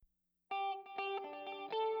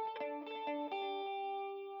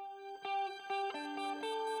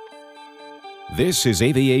This is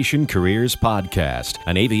Aviation Careers Podcast,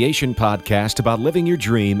 an aviation podcast about living your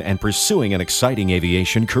dream and pursuing an exciting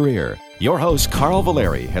aviation career. Your host, Carl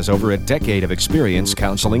Valeri, has over a decade of experience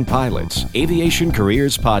counseling pilots. Aviation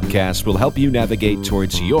Careers Podcast will help you navigate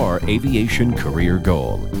towards your aviation career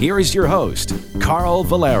goal. Here is your host, Carl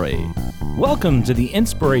Valeri. Welcome to the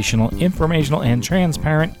inspirational, informational, and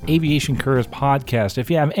transparent Aviation Careers Podcast. If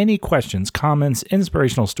you have any questions, comments,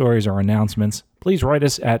 inspirational stories, or announcements, please write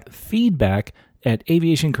us at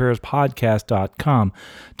feedback@aviationcareerspodcast.com.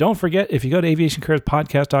 Don't forget, if you go to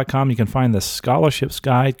aviationcareerspodcast.com, you can find the scholarships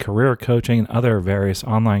guide, career coaching, and other various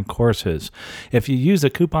online courses. If you use the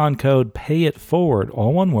coupon code PAYITFORWARD,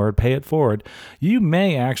 all one word, PAYITFORWARD, you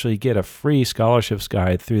may actually get a free scholarships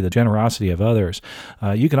guide through the generosity of others.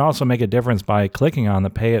 You can also make a difference by clicking on the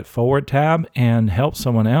Pay It Forward tab and help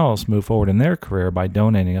someone else move forward in their career by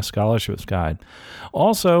donating a scholarships guide.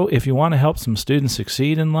 Also, if you want to help some students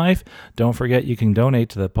succeed in life, don't forget you can donate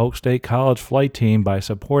to the Polk State College Flight Team by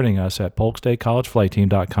supporting us at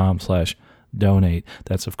polkstatecollegeflightteam.com/donate.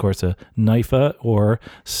 That's, of course, a NIFA or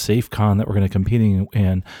SafeCon that we're going to be competing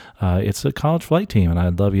in. It's a college flight team, and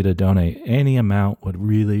I'd love you to donate. Any amount would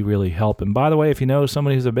really, really help. And by the way, if you know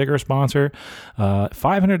somebody who's a bigger sponsor,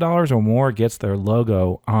 $500 or more gets their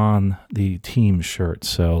logo on the team shirt.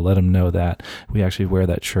 So let them know that. We actually wear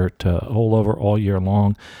that shirt all over all year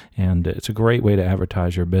long, and it's a great way to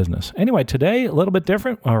advertise your business. Anyway, today, a little bit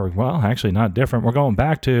different, or well, actually not different. We're going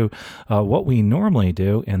back to what we normally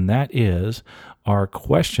do, and that is our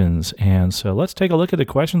questions. And so let's take a look at the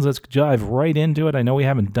questions. Let's dive right into it. I know we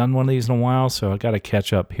haven't done one of these in a while, so I got to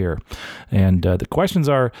catch up here. And the questions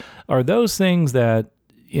are those things that,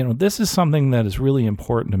 you know, this is something that is really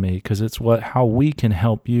important to me because it's how we can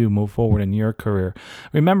help you move forward in your career.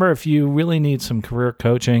 Remember, if you really need some career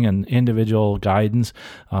coaching and individual guidance,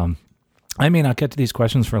 I may not get to these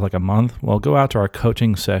questions for like a month. Well, go out to our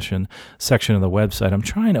coaching section of the website. I'm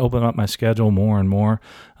trying to open up my schedule more and more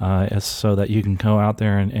so that you can go out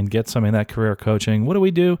there and get some of that career coaching. What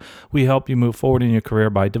do? We help you move forward in your career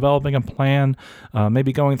by developing a plan,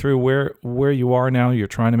 maybe going through where you are now. You're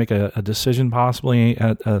trying to make a decision possibly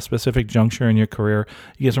at a specific juncture in your career.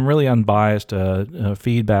 You get some really unbiased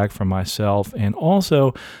feedback from myself. And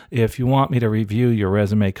also, if you want me to review your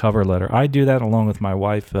resume cover letter, I do that along with my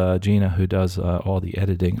wife, Gina, who does all the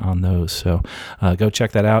editing on those. So go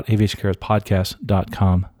check that out,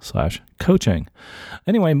 aviationcareerspodcast.com/coaching.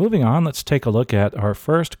 Anyway, moving on, let's take a look at our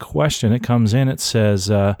first question. It comes in, it says,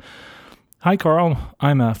 Hi, Carl.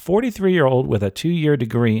 I'm a 43-year-old with a 2-year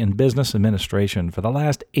degree in business administration. For the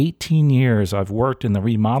last 18 years, I've worked in the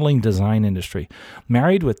remodeling design industry,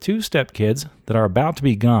 married with 2 stepkids that are about to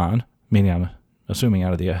be gone, meaning I'm assuming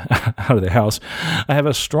out of the house. I have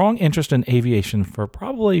a strong interest in aviation for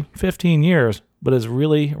probably 15 years, but has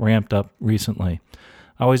really ramped up recently.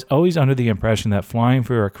 I was always under the impression that flying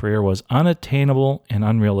for a career was unattainable and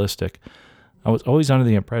unrealistic. I was always under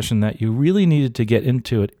the impression that you really needed to get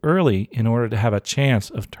into it early in order to have a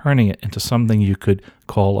chance of turning it into something you could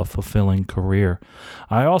call a fulfilling career.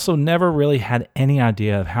 I also never really had any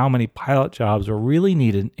idea of how many pilot jobs were really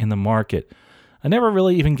needed in the market. I never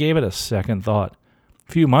really even gave it a second thought.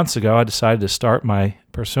 A few months ago, I decided to start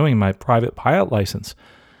pursuing my private pilot license,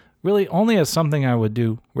 really only as something I would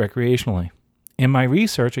do recreationally. In my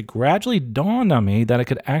research, it gradually dawned on me that I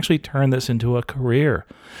could actually turn this into a career.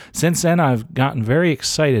 Since then, I've gotten very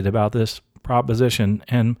excited about this proposition,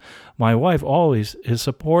 and my wife always is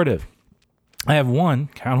supportive. I have one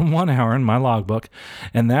hour in my logbook,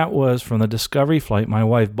 and that was from the Discovery flight my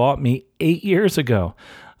wife bought me 8 years ago.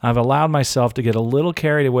 I've allowed myself to get a little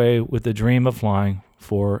carried away with the dream of flying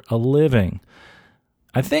for a living.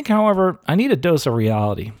 I think, however, I need a dose of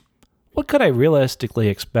reality. What could I realistically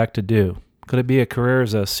expect to do? Could it be a career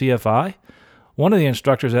as a CFI? One of the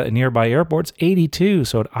instructors at a nearby airport's 82,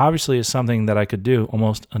 so it obviously is something that I could do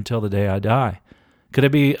almost until the day I die. Could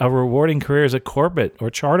it be a rewarding career as a corporate or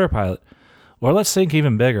charter pilot? Or let's think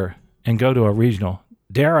even bigger and go to a regional.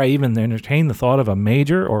 Dare I even entertain the thought of a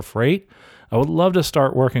major or freight? I would love to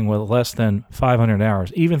start working with less than 500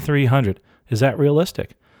 hours, even 300. Is that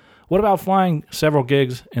realistic? What about flying several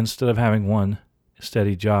gigs instead of having one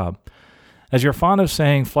steady job? As you're fond of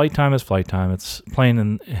saying, flight time is flight time. It's plain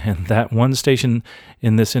and that one station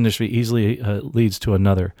in this industry easily leads to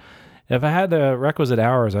another. If I had the requisite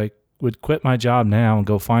hours, I would quit my job now and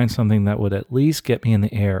go find something that would at least get me in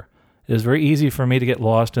the air. It is very easy for me to get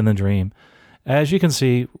lost in the dream. As you can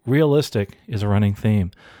see, realistic is a running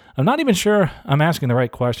theme. I'm not even sure I'm asking the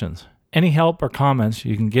right questions. Any help or comments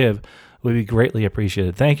you can give would be greatly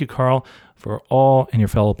appreciated. Thank you, Carl, for all and your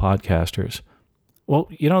fellow podcasters. Well,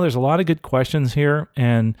 there's a lot of good questions here.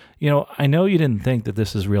 And, I know you didn't think that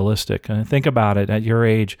this is realistic. And think about it at your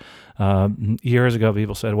age. Years ago,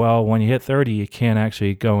 people said, well, when you hit 30, you can't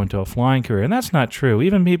actually go into a flying career. And that's not true.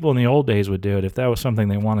 Even people in the old days would do it if that was something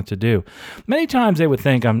they wanted to do. Many times they would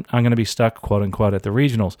think, I'm going to be stuck, quote unquote, at the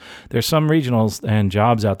regionals. There's some regionals and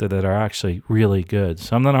jobs out there that are actually really good.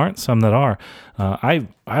 Some that aren't, some that are.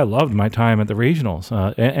 I loved my time at the regionals,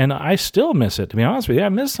 and I still miss it, to be honest with you. I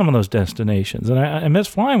miss some of those destinations, and I miss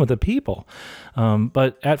flying with the people.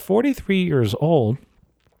 But at 43 years old,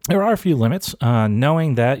 there are a few limits,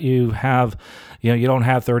 knowing that you have, you don't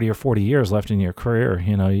have 30 or 40 years left in your career.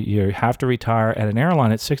 You have to retire at an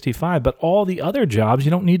airline at 65, but all the other jobs,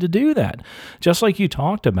 you don't need to do that. Just like you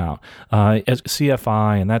talked about, as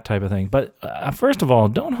CFI and that type of thing. But first of all,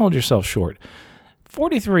 don't hold yourself short.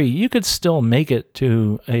 43, you could still make it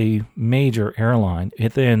to a major airline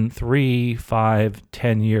within 3, 5,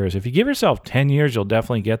 10 years. If you give yourself 10 years, you'll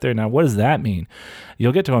definitely get there. Now, what does that mean?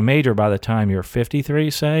 You'll get to a major by the time you're 53,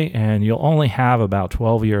 say, and you'll only have about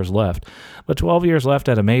 12 years left. But 12 years left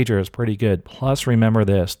at a major is pretty good. Plus, remember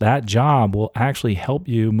this, that job will actually help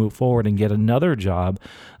you move forward and get another job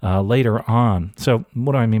later on. So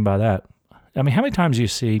what do I mean by that? I mean, how many times do you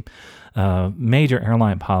see major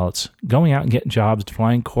airline pilots going out and getting jobs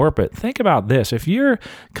flying corporate? Think about this. If you're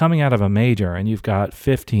coming out of a major and you've got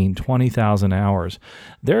 15, 20,000 hours,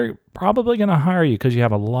 they're probably going to hire you because you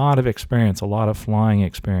have a lot of experience, a lot of flying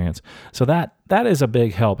experience. So that is a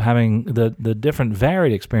big help, having the different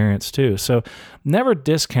varied experience too. So never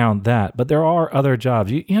discount that. But there are other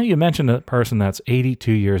jobs. You mentioned a person that's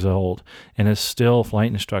 82 years old and is still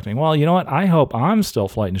flight instructing. Well, you know what? I hope I'm still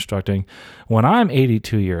flight instructing when I'm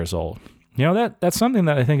 82 years old. That's something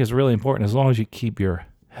that I think is really important as long as you keep your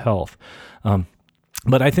health.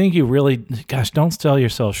 But I think you really, don't sell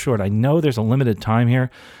yourself short. I know there's a limited time here.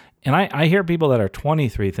 And I hear people that are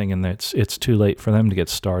 23 thinking that it's too late for them to get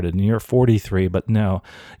started, and you're 43, but no.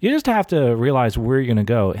 You just have to realize where you're going to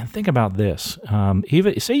go. And think about this.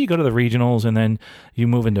 Even say you go to the regionals and then you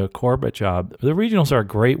move into a corporate job. The regionals are a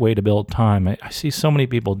great way to build time. I see so many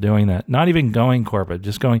people doing that, not even going corporate,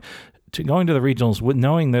 just going to the regionals with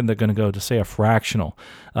knowing that they're going to go to, say, a fractional,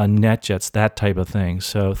 NetJets, that type of thing.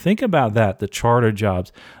 So think about that, the charter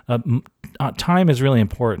jobs. Time is really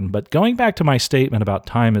important. But going back to my statement about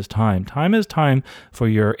time is time is time for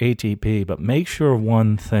your ATP. But make sure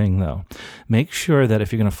one thing, though. Make sure that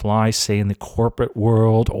if you're going to fly, say, in the corporate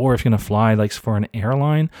world, or if you're going to fly like for an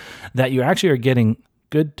airline, that you actually are getting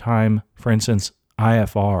good time, for instance,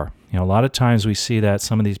 IFR. A lot of times we see that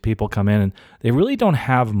some of these people come in and they really don't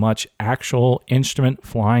have much actual instrument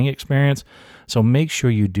flying experience. So make sure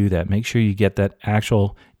you do that. Make sure you get that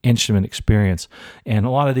actual instrument experience. And a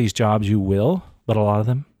lot of these jobs you will, but a lot of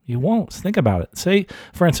them you won't. Think about it. Say,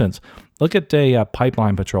 for instance, look at a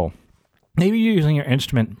pipeline patrol. Maybe you're using your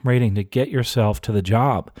instrument rating to get yourself to the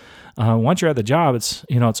job. Once you're at the job, it's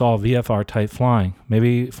all VFR type flying.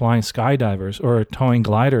 Maybe flying skydivers or towing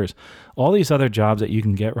gliders. All these other jobs that you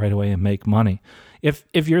can get right away and make money. If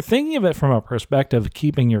you're thinking of it from a perspective of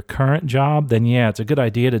keeping your current job, then yeah, it's a good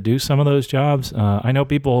idea to do some of those jobs. I know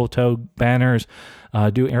people tow banners,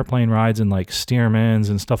 do airplane rides and like Stearmans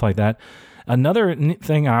and stuff like that. Another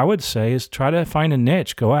thing I would say is try to find a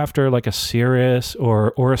niche. Go after like a Cirrus or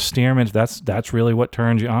a Stearman. That's really what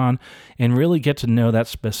turns you on, and really get to know that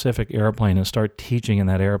specific airplane and start teaching in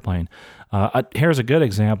that airplane. Here's a good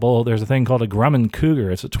example. There's a thing called a Grumman Cougar.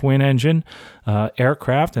 It's a twin-engine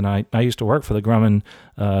aircraft, and I used to work for the Grumman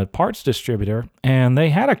parts distributor, and they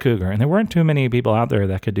had a Cougar, and there weren't too many people out there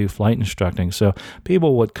that could do flight instructing. So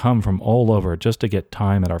people would come from all over just to get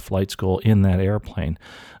time at our flight school in that airplane.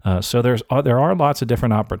 So there are lots of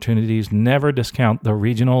different opportunities. Never discount the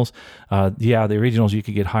regionals. The regionals you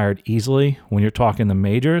could get hired easily. When you're talking the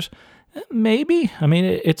majors, maybe. I mean,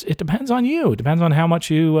 it depends on you. It depends on how much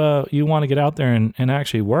you want to get out there and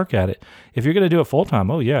actually work at it. If you're going to do it full time,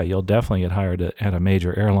 you'll definitely get hired at a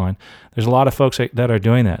major airline. There's a lot of folks that are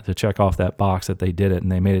doing that to check off that box that they did it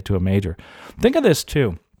and they made it to a major. Think of this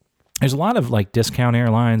too. There's a lot of like discount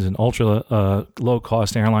airlines and ultra low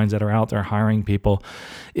cost airlines that are out there hiring people.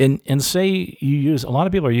 And say a lot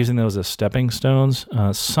of people are using those as stepping stones.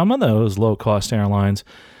 Some of those low cost airlines,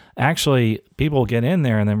 actually, people get in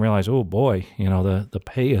there and then realize, oh boy, the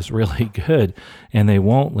pay is really good, and they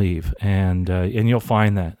won't leave. And you'll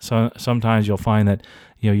find that. So sometimes you'll find that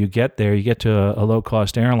you get there, you get to a low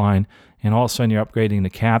cost airline, and all of a sudden you're upgrading to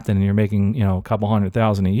captain and you're making a couple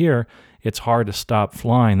 $100,000 a year. It's hard to stop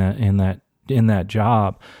flying in that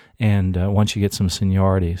job. And once you get some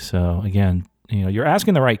seniority, so again, you're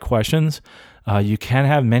asking the right questions. You can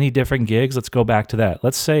have many different gigs. Let's go back to that.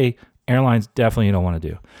 Let's say airlines definitely you don't want to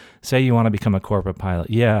do. Say you want to become a corporate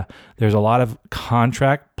pilot. Yeah, there's a lot of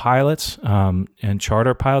contract pilots and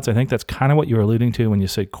charter pilots. I think that's kind of what you were alluding to when you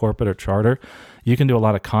said corporate or charter. You can do a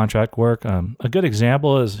lot of contract work. A good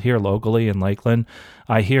example is here locally in Lakeland.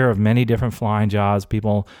 I hear of many different flying jobs.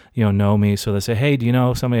 People, know me, so they say, "Hey, do you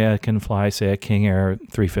know somebody that can fly, say, a King Air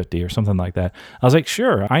 350 or something like that?" I was like,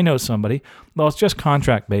 "Sure, I know somebody." Well, it's just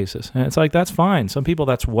contract basis, and it's like that's fine. Some people,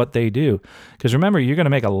 that's what they do. Because remember, you're going to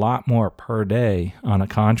make a lot more per day on a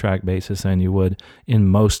contract basis than you would in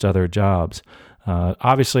most other jobs.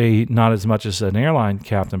 Obviously, not as much as an airline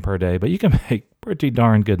captain per day, but you can make pretty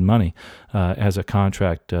darn good money as a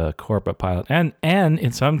contract corporate pilot. And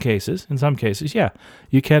in some cases, yeah,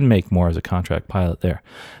 you can make more as a contract pilot there.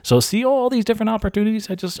 So see all these different opportunities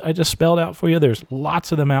I just spelled out for you. There's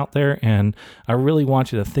lots of them out there, and I really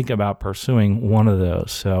want you to think about pursuing one of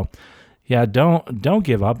those. So yeah, don't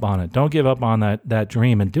give up on it. Don't give up on that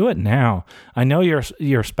dream, and do it now. I know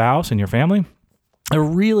your spouse and your family are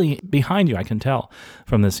really behind you, I can tell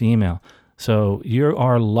from this email. So you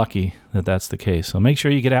are lucky that that's the case. So make sure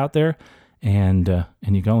you get out there and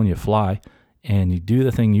you go and you fly and you do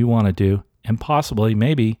the thing you want to do, and possibly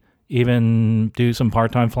maybe even do some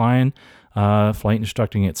part-time flying, flight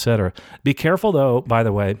instructing, etc. Be careful though, by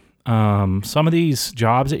the way, some of these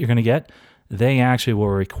jobs that you're going to get, they actually will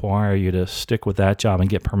require you to stick with that job and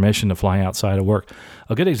get permission to fly outside of work.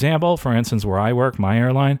 A good example, for instance, where I work, my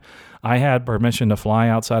airline, I had permission to fly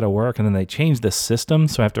outside of work, and then they changed the system,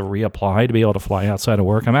 so I have to reapply to be able to fly outside of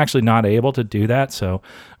work. I'm actually not able to do that, so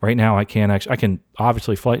right now I can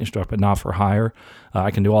obviously flight instruct, but not for hire. I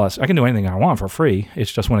can do all this. I can do anything I want for free.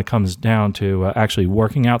 It's just when it comes down to actually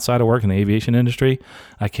working outside of work in the aviation industry,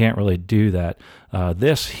 I can't really do that.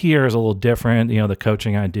 This here is a little different. The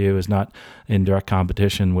coaching I do is not in direct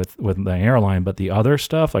competition with the airline, but the other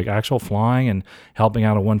stuff like actual flying and helping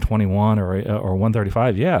out a 121 or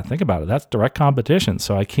 135, yeah, think about it. That's direct competition,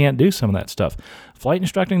 so I can't do some of that stuff. Flight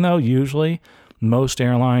instructing, though, usually most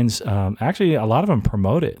airlines, actually a lot of them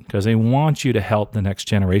promote it because they want you to help the next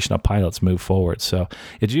generation of pilots move forward. So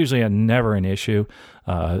it's usually never an issue,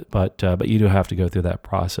 but you do have to go through that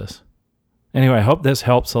process. Anyway, I hope this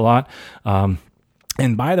helps a lot.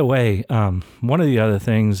 And by the way, one of the other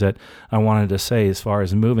things that I wanted to say as far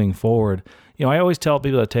as moving forward, I always tell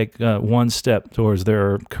people to take one step towards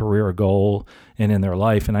their career goal and in their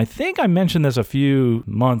life. And I think I mentioned this a few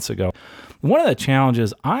months ago. One of the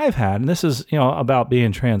challenges I've had, and this is, about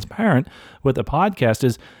being transparent with the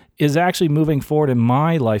podcast, is actually moving forward in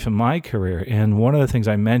my life and my career. And one of the things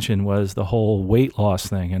I mentioned was the whole weight loss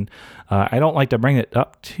thing. And I don't like to bring it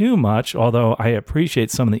up too much, although I appreciate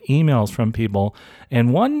some of the emails from people.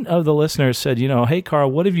 And one of the listeners said, "Hey, Carl,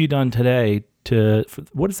 what have you done today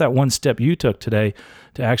what is that one step you took today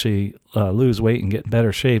to actually lose weight and get in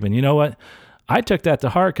better shape?" And you know what? I took that to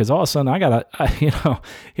heart because all of a sudden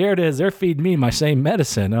here it is. They're feeding me my same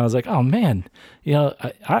medicine. And I was like, oh man,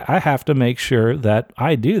 I have to make sure that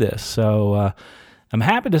I do this. So I'm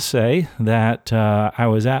happy to say that I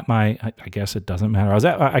was at I guess it doesn't matter.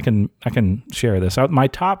 I can share this. My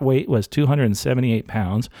top weight was 278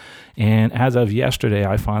 pounds. And as of yesterday,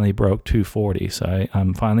 I finally broke 240. So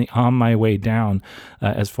I'm finally on my way down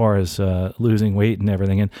as far as losing weight and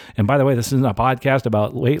everything. And by the way, this isn't a podcast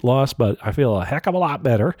about weight loss, but I feel a heck of a lot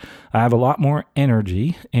better. I have a lot more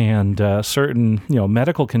energy, and certain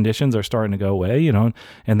medical conditions are starting to go away.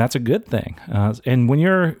 And that's a good thing. And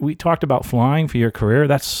when we talked about flying for your career,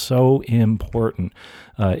 that's so important,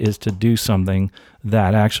 is to do something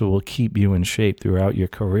that actually will keep you in shape throughout your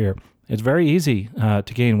career. It's very easy to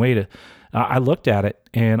gain weight. I looked at it,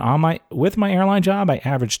 and with my airline job, I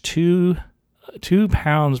averaged 2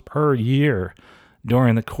 pounds per year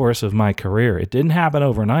during the course of my career. It didn't happen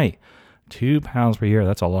overnight. 2 pounds per year,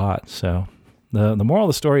 that's a lot. So the moral of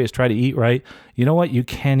the story is try to eat right. You know what? You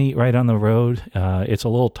can eat right on the road. It's a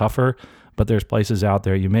little tougher, but there's places out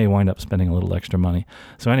there you may wind up spending a little extra money.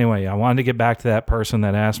 So anyway, I wanted to get back to that person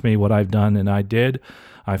that asked me what I've done, and I did.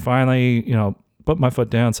 I finally, put my foot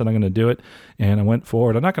down, said I'm going to do it, and I went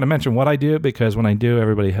forward. I'm not going to mention what I do because when I do,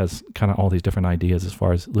 everybody has kind of all these different ideas as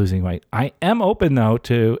far as losing weight. I am open, though,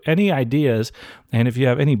 to any ideas, and if you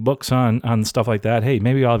have any books on stuff like that, hey,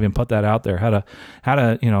 maybe I'll even put that out there, how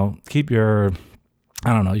to keep your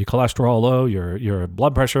your cholesterol low, your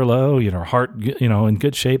blood pressure low, heart, in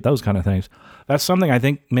good shape, those kind of things. That's something I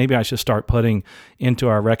think maybe I should start putting into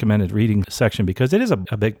our recommended reading section because it is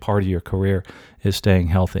a big part of your career is staying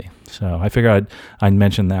healthy. So I figured I'd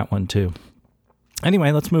mention that one too.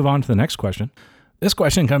 Anyway, let's move on to the next question. This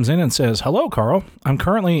question comes in and says, "Hello, Carl. I'm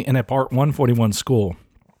currently in a Part 141 school.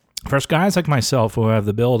 For guys like myself who have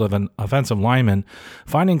the build of an offensive lineman,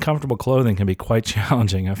 finding comfortable clothing can be quite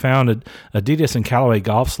challenging. I found Adidas and Callaway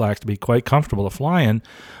golf slacks to be quite comfortable to fly in,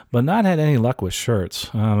 but not had any luck with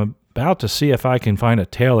shirts. I'm about to see if I can find a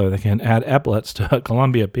tailor that can add epaulets to a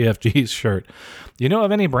Columbia PFG's shirt. Do you know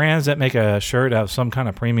of any brands that make a shirt out of some kind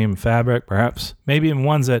of premium fabric, perhaps? Maybe even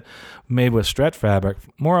ones that made with stretch fabric.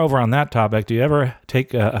 Moreover, on that topic, do you ever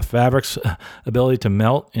take a fabric's ability to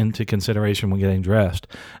melt into consideration when getting dressed?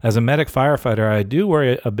 As a medic firefighter, I do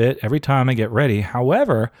worry a bit every time I get ready.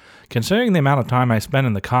 However, considering the amount of time I spend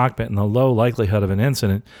in the cockpit and the low likelihood of an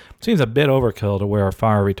incident, it seems a bit overkill to wear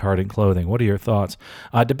fire-retardant clothing. What are your thoughts?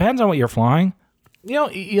 Depends on what you're flying. You know,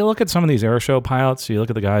 you look at some of these air show pilots. You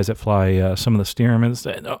look at the guys that fly some of the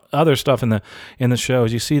Stearmans, other stuff in the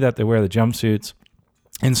shows. You see that they wear the jumpsuits.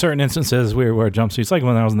 In certain instances, we wear jumpsuits, like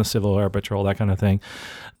when I was in the Civil Air Patrol, that kind of thing.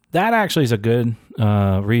 That actually is a good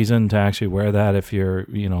reason to actually wear that if you're,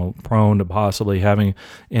 prone to possibly having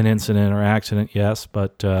an incident or accident. Yes,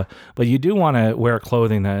 but you do want to wear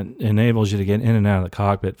clothing that enables you to get in and out of the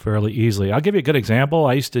cockpit fairly easily. I'll give you a good example.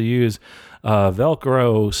 I used to use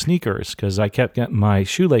Velcro sneakers because I kept getting my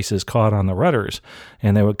shoelaces caught on the rudders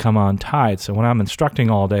and they would come untied. So when I'm instructing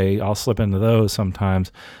all day, I'll slip into those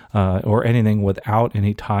sometimes or anything without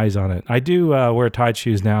any ties on it. I do wear tied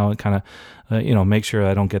shoes now and kind of make sure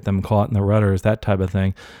I don't get them caught in the rudders, that type of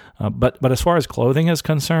thing. But as far as clothing is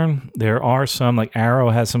concerned, there are some, like Arrow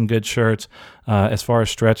has some good shirts as far as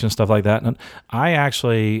stretch and stuff like that. And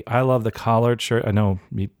I love the collared shirt. I know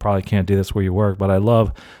you probably can't do this where you work, but I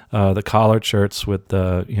love the collared shirts with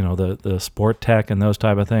the Sport Tech and those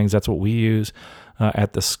type of things. That's what we use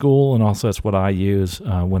at the school, and also that's what I use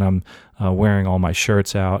when I'm wearing all my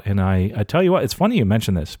shirts out. And I tell you what, it's funny you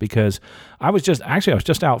mention this because I was just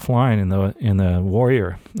out flying in the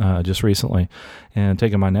Warrior just recently and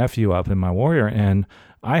taking my nephew up in my Warrior, and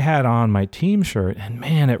I had on my team shirt, and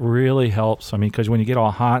man, it really helps. I mean, because when you get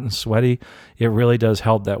all hot and sweaty, it really does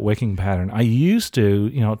help that wicking pattern. I used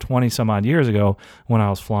to, 20 some odd years ago when I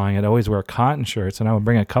was flying, I'd always wear cotton shirts, and I would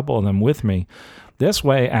bring a couple of them with me. This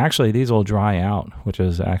way, actually, these will dry out, which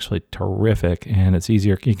is actually terrific, and it's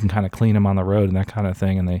easier. You can kind of clean them on the road and that kind of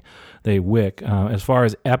thing, and they wick. As far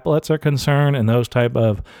as epaulets are concerned and those type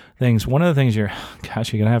of things, one of the things you're going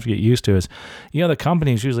to have to get used to is, the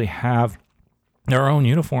companies usually have their own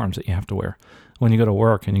uniforms that you have to wear when you go to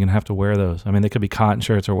work, and you're going to have to wear those. I mean, they could be cotton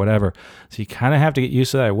shirts or whatever. So you kind of have to get used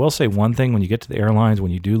to that. I will say one thing, when you get to the airlines, when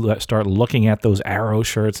you do start looking at those Arrow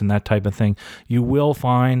shirts and that type of thing, you will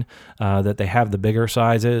find that they have the bigger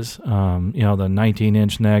sizes, the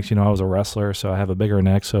 19-inch necks. I was a wrestler, so I have a bigger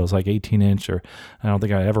neck, so it's like 18-inch, or I don't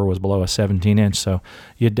think I ever was below a 17-inch. So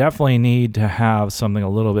you definitely need to have something a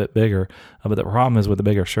little bit bigger. But the problem is with the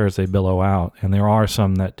bigger shirts, they billow out, and there are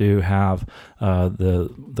some that do have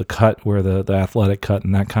the cut where the athletic cut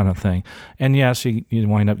and that kind of thing. And yes, you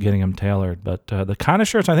wind up getting them tailored. But the kind of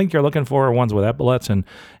shirts I think you're looking for are ones with epaulets. And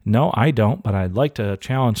no, I don't, but I'd like to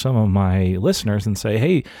challenge some of my listeners and say,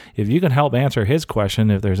 hey, if you can help answer his question,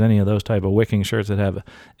 if there's any of those type of wicking shirts that have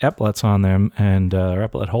epaulets on them and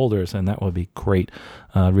epaulet holders, then that would be great.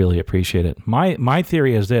 Really appreciate it. My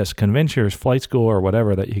theory is this: convince your flight school or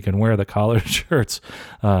whatever that you can wear the collared shirts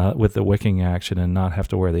with the wicking action and not have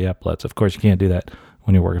to wear the epaulets. Of course, you can't do that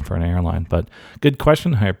when you're working for an airline, but good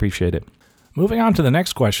question. I appreciate it. Moving on to the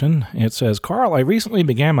next question, it says, Carl, I recently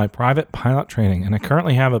began my private pilot training, and I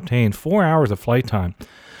currently have obtained 4 hours of flight time.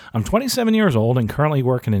 I'm 27 years old and currently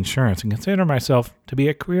work in insurance and consider myself to be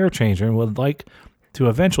a career changer and would like to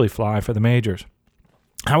eventually fly for the majors.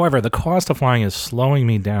 However, the cost of flying is slowing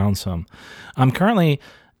me down some. I'm currently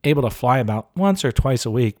able to fly about once or twice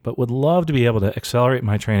a week, but would love to be able to accelerate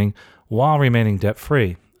my training while remaining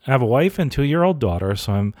debt-free. I have a wife and 2-year-old daughter,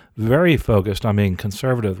 so I'm very focused on being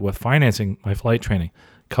conservative with financing my flight training.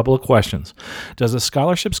 Couple of questions. Does the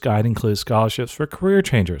scholarships guide include scholarships for career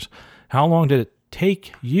changers? How long did it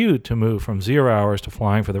take you to move from 0 hours to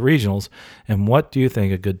flying for the regionals? And what do you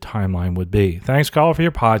think a good timeline would be? Thanks, Carl, for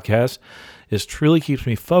your podcast. This truly keeps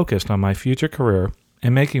me focused on my future career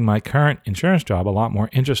and making my current insurance job a lot more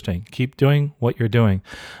interesting. Keep doing what you're doing.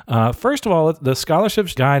 First of all, the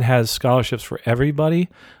scholarships guide has scholarships for everybody.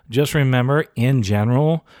 Just remember, in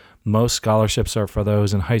general, most scholarships are for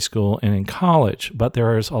those in high school and in college, but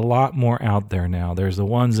there's a lot more out there now. There's the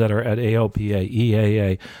ones that are at AOPA,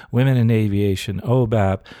 EAA, Women in Aviation,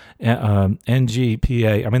 OBAP,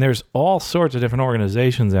 NGPA. I mean, there's all sorts of different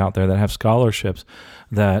organizations out there that have scholarships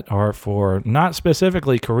that are for not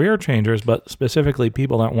specifically career changers, but specifically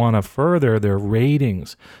people that want to further their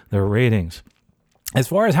ratings. As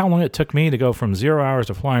far as how long it took me to go from 0 hours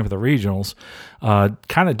to flying for the regionals,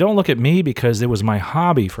 kind of don't look at me because it was my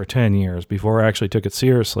hobby for 10 years before I actually took it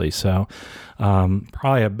seriously. So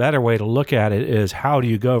probably a better way to look at it is how do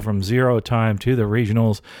you go from 0 time to the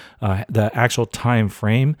regionals, the actual time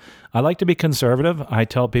frame. I like to be conservative. I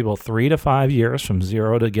tell people 3 to 5 years from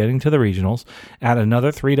 0 to getting to the regionals, add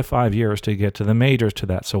another 3 to 5 years to get to the majors to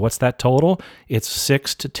that. So what's that total? It's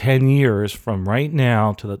 6 to 10 years from right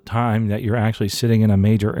now to the time that you're actually sitting in a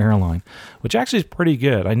major airline, which actually is pretty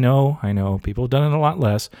good. I know people have done it a lot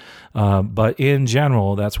less, but in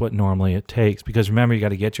general, that's what normally it takes. Because remember, you got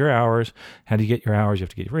to get your hours. How do you get your hours? You have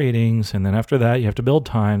to get ratings, and then after that, you have to build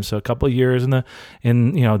time. So a couple of years in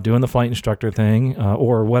doing the flight instructor thing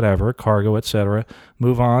or whatever, cargo, etc.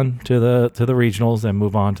 Move on to the regionals, then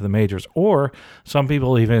move on to the majors. Or some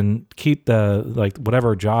people even keep the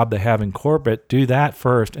whatever job they have in corporate, do that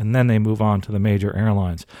first, and then they move on to the major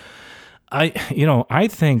airlines. I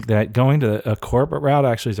think that going to a corporate route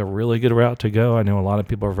actually is a really good route to go. I know a lot of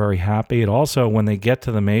people are very happy. And also when they get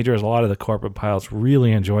to the majors, a lot of the corporate pilots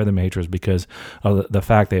really enjoy the majors because of the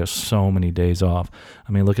fact they have so many days off.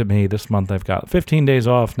 I mean, look at me. This month I've got 15 days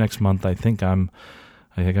off. Next month I think I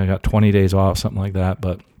got 20 days off, something like that.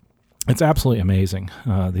 But it's absolutely amazing,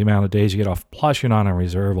 the amount of days you get off, plus you're not on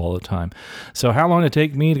reserve all the time. So how long did it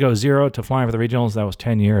take me to go 0 to flying for the regionals? That was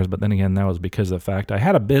 10 years, but then again, that was because of the fact I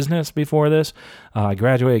had a business before this. I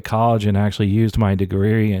graduated college and actually used my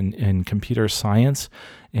degree in computer science,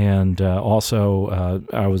 and also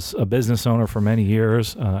I was a business owner for many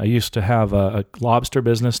years. I used to have a lobster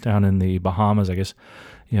business down in the Bahamas, I guess,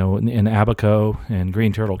 in Abaco and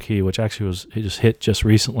Green Turtle Key, which actually it just hit just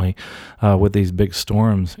recently with these big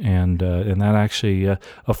storms, and that actually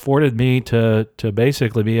afforded me to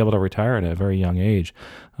basically be able to retire at a very young age,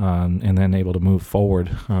 and then able to move forward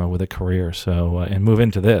with a career. So and move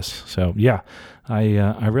into this. So yeah,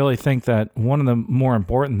 I really think that one of the more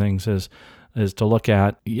important things is to look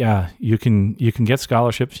at, you can get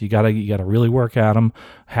scholarships. You gotta really work at them.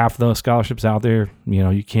 Half of those scholarships out there,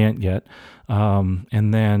 you can't get.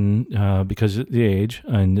 And then because of the age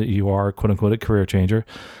and you are quote unquote a career changer,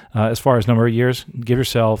 as far as number of years, give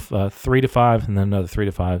yourself 3 to 5 and then another 3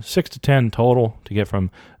 to 5, 6 to 10 total to get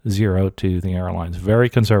from 0 to the airlines. Very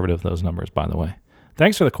conservative, those numbers, by the way.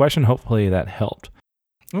 Thanks for the question. Hopefully that helped.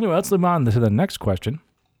 Anyway, let's move on to the next question.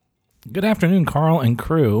 Good afternoon, Carl and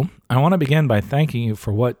crew. I want to begin by thanking you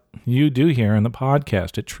for what you do here in the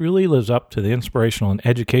podcast. It truly lives up to the inspirational and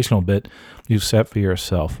educational bit you've set for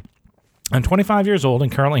yourself. I'm 25 years old and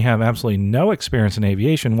currently have absolutely no experience in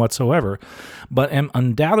aviation whatsoever, but am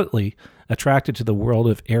undoubtedly attracted to the world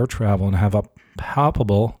of air travel and have a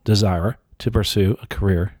palpable desire to pursue a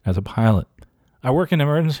career as a pilot. I work in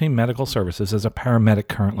emergency medical services as a paramedic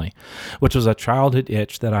currently, which was a childhood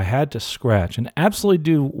itch that I had to scratch and absolutely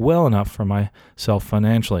do well enough for myself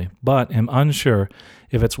financially, but am unsure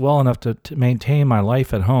if it's well enough to maintain my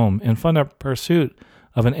life at home and fund a pursuit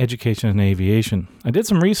of an education in aviation. I did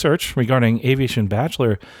some research regarding aviation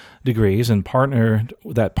bachelor degrees and partner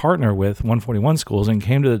with 141 schools and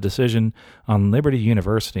came to the decision on Liberty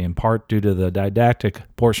University, in part due to the didactic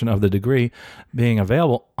portion of the degree being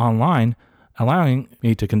available online, allowing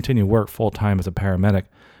me to continue work full-time as a paramedic,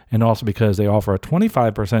 and also because they offer a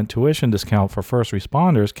 25% tuition discount for first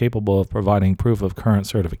responders capable of providing proof of current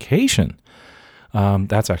certification.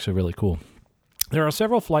 That's actually really cool. There are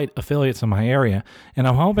several flight affiliates in my area, and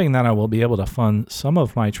I'm hoping that I will be able to fund some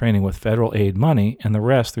of my training with federal aid money and the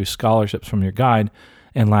rest through scholarships from your guide,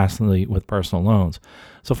 and lastly, with personal loans.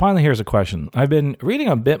 So finally, here's a question. I've been reading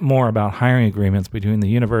a bit more about hiring agreements between the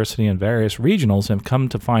university and various regionals and have come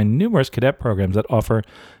to find numerous cadet programs that offer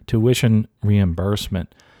tuition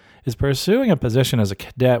reimbursement. Is pursuing a position as a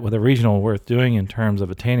cadet with a regional worth doing in terms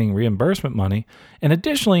of attaining reimbursement money, and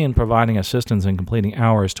additionally in providing assistance in completing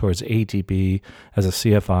hours towards ATP as a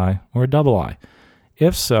CFI or a II?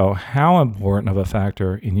 If so, how important of a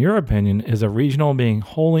factor, in your opinion, is a regional being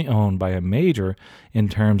wholly owned by a major in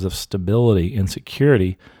terms of stability and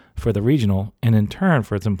security for the regional and in turn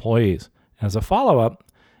for its employees? As a follow-up,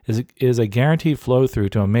 is a guaranteed flow-through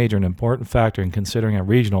to a major an important factor in considering a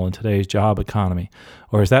regional in today's job economy,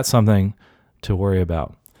 or is that something to worry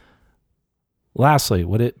about? Lastly,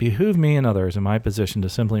 would it behoove me and others in my position to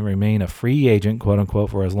simply remain a free agent, quote-unquote,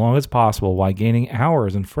 for as long as possible while gaining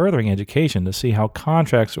hours and furthering education to see how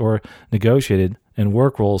contracts are negotiated and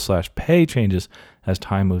work roles/pay changes as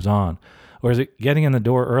time moves on? Or is it getting in the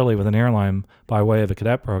door early with an airline by way of a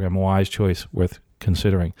cadet program a wise choice worth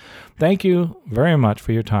considering? Thank you very much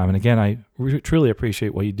for your time. And again, I truly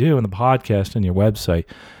appreciate what you do in the podcast and your website.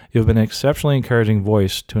 You've been an exceptionally encouraging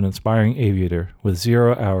voice to an inspiring aviator with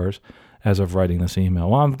 0 hours as of writing this email.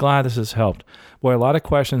 Well, I'm glad this has helped. Boy, a lot of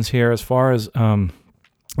questions here as far as,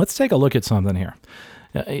 let's take a look at something here.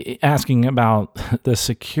 Asking about the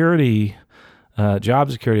security,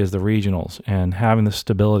 job security as the regionals and having the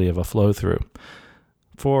stability of a flow through.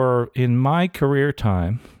 In my career,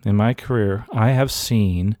 I have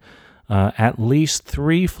seen at least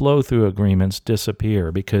 3 flow-through agreements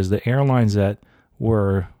disappear because the airlines that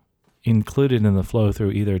were included in the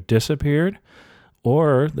flow-through either disappeared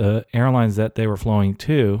or the airlines that they were flowing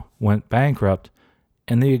to went bankrupt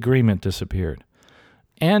and the agreement disappeared.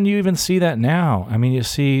 And you even see that now. I mean, you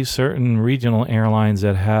see certain regional airlines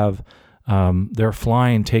that have their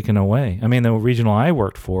flying taken away. I mean, the regional I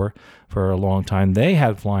worked for a long time, they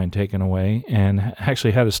had flying taken away and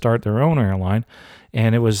actually had to start their own airline,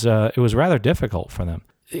 and it was rather difficult for them.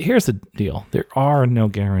 Here's the deal. There are no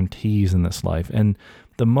guarantees in this life, and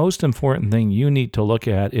the most important thing you need to look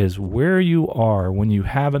at is where you are when you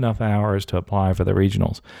have enough hours to apply for the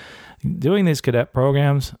regionals. Doing these cadet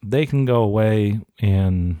programs, they can go away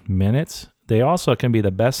in minutes. They also can be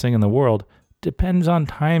the best thing in the world. Depends on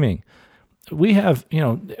timing. We have,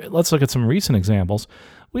 let's look at some recent examples.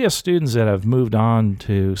 We have students that have moved on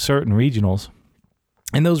to certain regionals,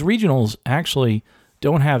 and those regionals actually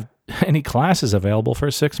don't have any classes available for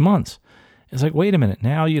 6 months. It's like, wait a minute,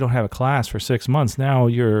 now you don't have a class for 6 months. Now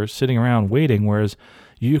you're sitting around waiting, whereas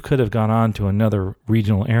you could have gone on to another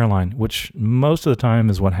regional airline, which most of the time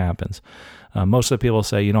is what happens. Most of the people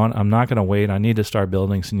say, you know what, I'm not going to wait. I need to start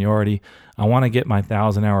building seniority. I want to get my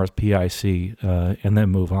 1,000 hours PIC and then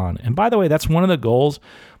move on. And by the way, that's one of the goals.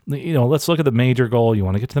 Let's look at the major goal. You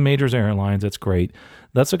want to get to the majors airlines. That's great.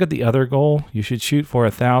 Let's look at the other goal. You should shoot for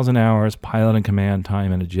 1,000 hours pilot and command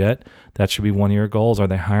time in a jet. That should be one of your goals. Are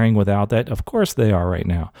they hiring without that? Of course they are right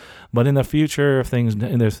now. But in the future, if there's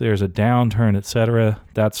a downturn, et cetera,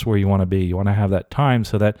 that's where you want to be. You want to have that time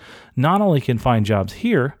so that not only can find jobs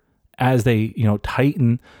here as they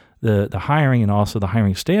tighten the hiring and also the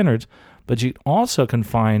hiring standards, but you also can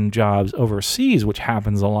find jobs overseas, which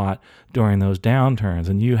happens a lot during those downturns.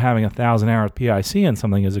 And you having 1,000 hours PIC in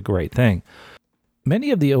something is a great thing.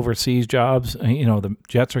 Many of the overseas jobs, the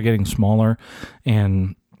jets are getting smaller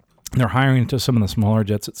and they're hiring into some of the smaller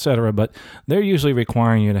jets, et cetera, but they're usually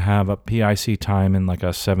requiring you to have a PIC time in like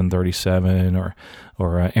a 737 or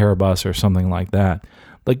an Airbus or something like that.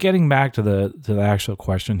 But getting back to the actual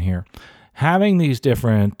question here, having these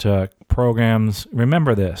different programs,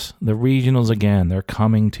 remember this, the regionals, again, they're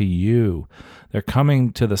coming to you. They're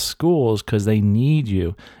coming to the schools because they need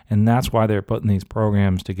you, and that's why they're putting these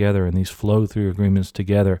programs together and these flow-through agreements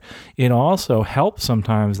together. It also helps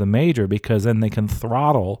sometimes the major because then they can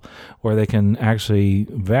throttle or they can actually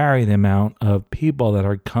vary the amount of people that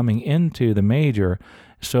are coming into the major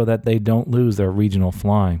so that they don't lose their regional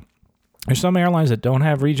flying. There's some airlines that don't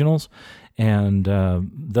have regionals, and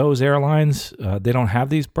those airlines, they don't have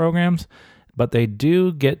these programs, but they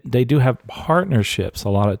do have partnerships a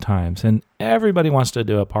lot of times, and everybody wants to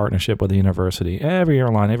do a partnership with the university. Every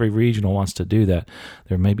airline, every regional wants to do that.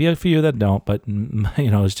 There may be a few that don't, but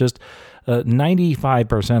it's just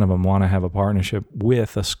 95% of them want to have a partnership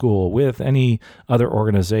with a school, with any other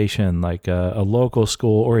organization like a local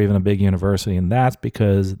school or even a big university, and that's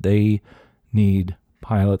because they need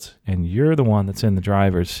pilots, and you're the one that's in the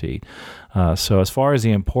driver's seat. So as far as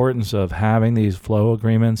the importance of having these flow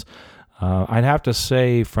agreements, I'd have to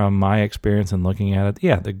say from my experience and looking at it,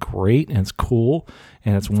 yeah, they're great and it's cool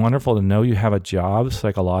and it's wonderful to know you have a job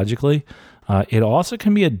psychologically. It also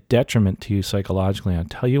can be a detriment to you psychologically. I'll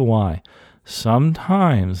tell you why.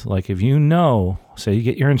 Sometimes, like if say you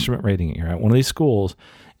get your instrument rating, you're at one of these schools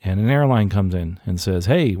and an airline comes in and says,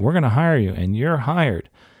 hey, we're going to hire you, and you're hired.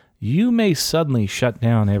 You may suddenly shut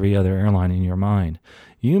down every other airline in your mind.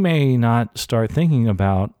 You may not start thinking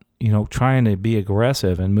about, trying to be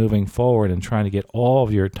aggressive and moving forward and trying to get all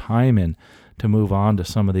of your time in to move on to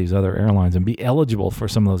some of these other airlines and be eligible for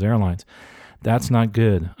some of those airlines. That's not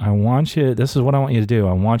good. This is what I want you to do.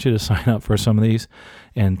 I want you to sign up for some of these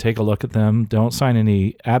and take a look at them. Don't sign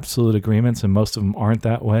any absolute agreements, and most of them aren't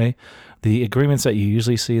that way. The agreements that you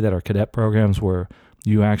usually see that are cadet programs where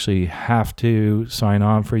you actually have to sign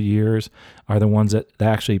on for years are the ones that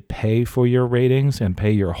actually pay for your ratings and pay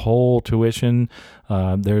your whole tuition.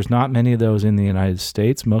 There's not many of those in the United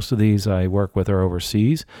States. Most of these I work with are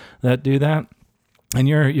overseas that do that. And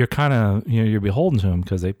you're kind of, you're beholden to them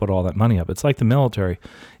because they put all that money up. It's like the military.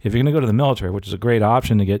 If you're going to go to the military, which is a great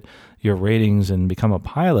option to get your ratings and become a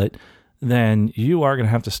pilot, then you are going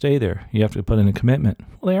to have to stay there. You have to put in a commitment.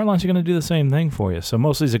 Well, the airlines are going to do the same thing for you. So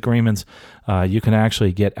most of these agreements you can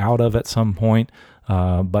actually get out of at some point.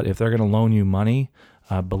 But if they're going to loan you money,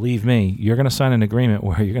 believe me, you're going to sign an agreement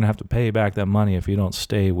where you're going to have to pay back that money if you don't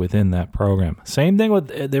stay within that program. Same thing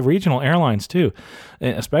with the regional airlines too,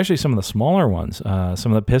 especially some of the smaller ones,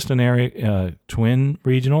 some of the piston area twin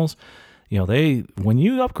regionals. When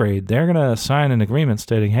you upgrade, they're going to sign an agreement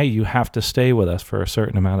stating, hey, you have to stay with us for a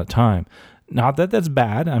certain amount of time. Not that that's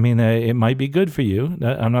bad. I mean, it might be good for you.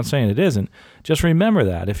 I'm not saying it isn't. Just remember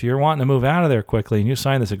that if you're wanting to move out of there quickly and you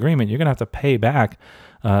sign this agreement, you're going to have to pay back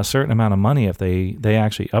a certain amount of money if they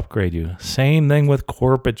actually upgrade you. Same thing with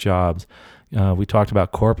corporate jobs. We talked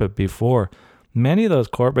about corporate before. Many of those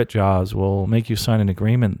corporate jobs will make you sign an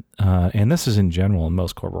agreement, and this is in general in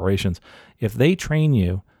most corporations. If they train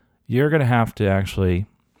you, you're going to have to actually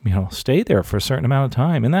stay there for a certain amount of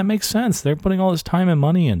time. And that makes sense. They're putting all this time and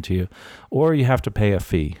money into you. Or you have to pay a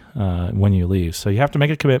fee when you leave. So you have to make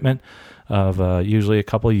a commitment of usually a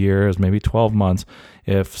couple of years, maybe 12 months.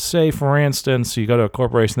 If, say, for instance, you go to a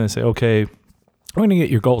corporation and they say, okay, we're going to get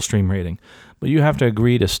your Gulfstream rating, but you have to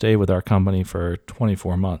agree to stay with our company for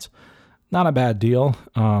 24 months. Not a bad deal.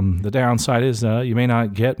 The downside is you may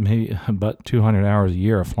not get but 200 hours a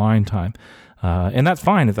year of flying time. And that's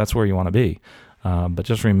fine if that's where you want to be. But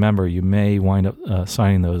just remember, you may wind up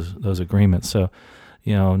signing those agreements. So,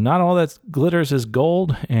 not all that glitters is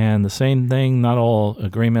gold, and the same thing, not all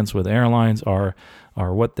agreements with airlines are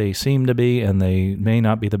what they seem to be, and they may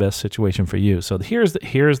not be the best situation for you. So here's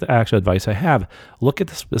the actual advice I have. Look at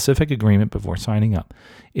the specific agreement before signing up.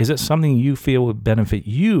 Is it something you feel would benefit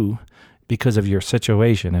you because of your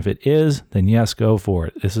situation? If it is, then yes, go for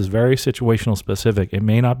it. This is very situational specific. It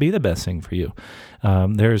may not be the best thing for you.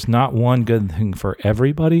 There's not one good thing for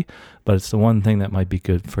everybody, but it's the one thing that might be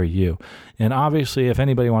good for you. And obviously, if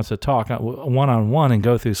anybody wants to talk one-on-one and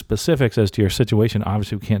go through specifics as to your situation,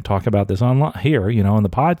 obviously we can't talk about this online here, on the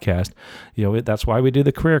podcast. That's why we do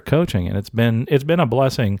the career coaching, and it's been a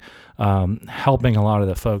blessing helping a lot of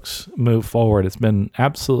the folks move forward. It's been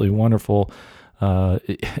absolutely wonderful.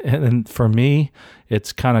 And for me,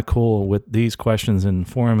 it's kind of cool with these questions and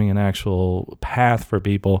forming an actual path for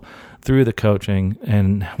people through the coaching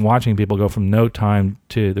and watching people go from no time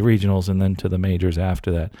to the regionals and then to the majors after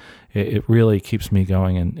that. It really keeps me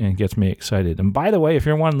going and gets me excited. And by the way, if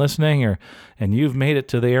you're one listening and you've made it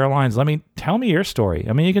to the airlines, tell me your story.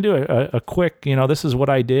 You can do a quick, this is what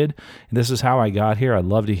I did, and this is how I got here. I'd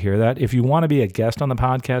love to hear that. If you want to be a guest on the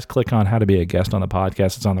podcast, click on how to be a guest on the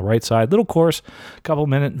podcast. It's on the right side. Little course, couple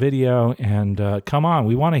minute video, and come on.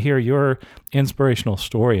 We want to hear your inspirational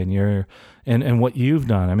story and what you've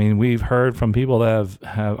done. We've heard from people that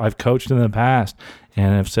I've coached in the past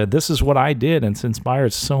and have said, this is what I did, and it's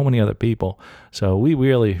inspired so many other people. So we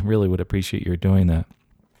really, really would appreciate your doing that.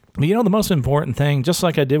 But the most important thing, just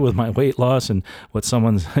like I did with my weight loss and what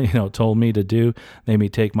someone's, told me to do, made me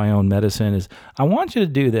take my own medicine, is I want you to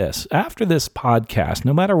do this. After this podcast,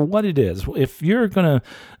 no matter what it is, if you're going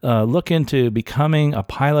to look into becoming a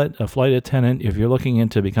pilot, a flight attendant, if you're looking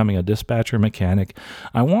into becoming a dispatcher mechanic,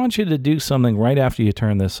 I want you to do something right after you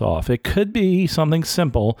turn this off. It could be something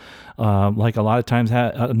simple, like a lot of times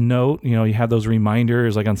a note, you have those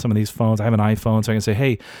reminders, like on some of these phones. I have an iPhone, so I can say,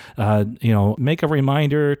 hey, make a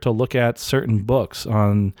reminder to look at certain books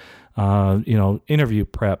on, interview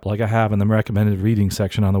prep, like I have in the recommended reading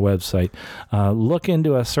section on the website. Look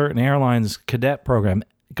into a certain airline's cadet program.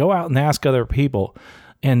 Go out and ask other people.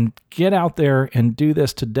 And get out there and do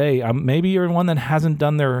this today. Maybe you're one that hasn't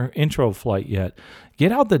done their intro flight yet.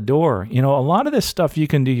 Get out the door. A lot of this stuff you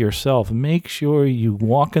can do yourself. Make sure you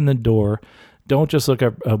walk in the door. Don't just look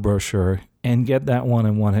at a brochure, and get that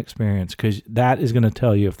one-on-one experience, because that is going to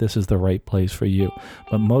tell you if this is the right place for you.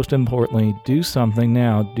 But most importantly, do something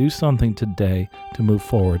now. Do something today to move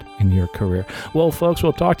forward in your career. Well, folks,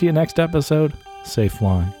 we'll talk to you next episode. Safe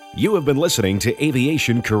flying. You have been listening to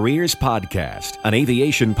Aviation Careers Podcast, an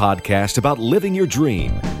aviation podcast about living your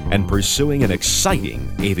dream and pursuing an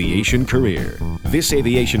exciting aviation career. This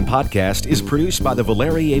aviation podcast is produced by the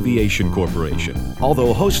Valeri Aviation Corporation.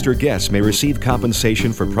 Although hosts or guests may receive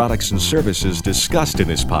compensation for products and services discussed in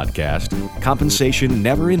this podcast, compensation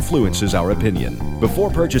never influences our opinion. Before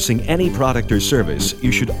purchasing any product or service,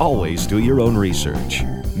 you should always do your own research.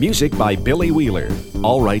 Music by Billy Wheeler.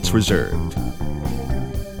 All rights reserved.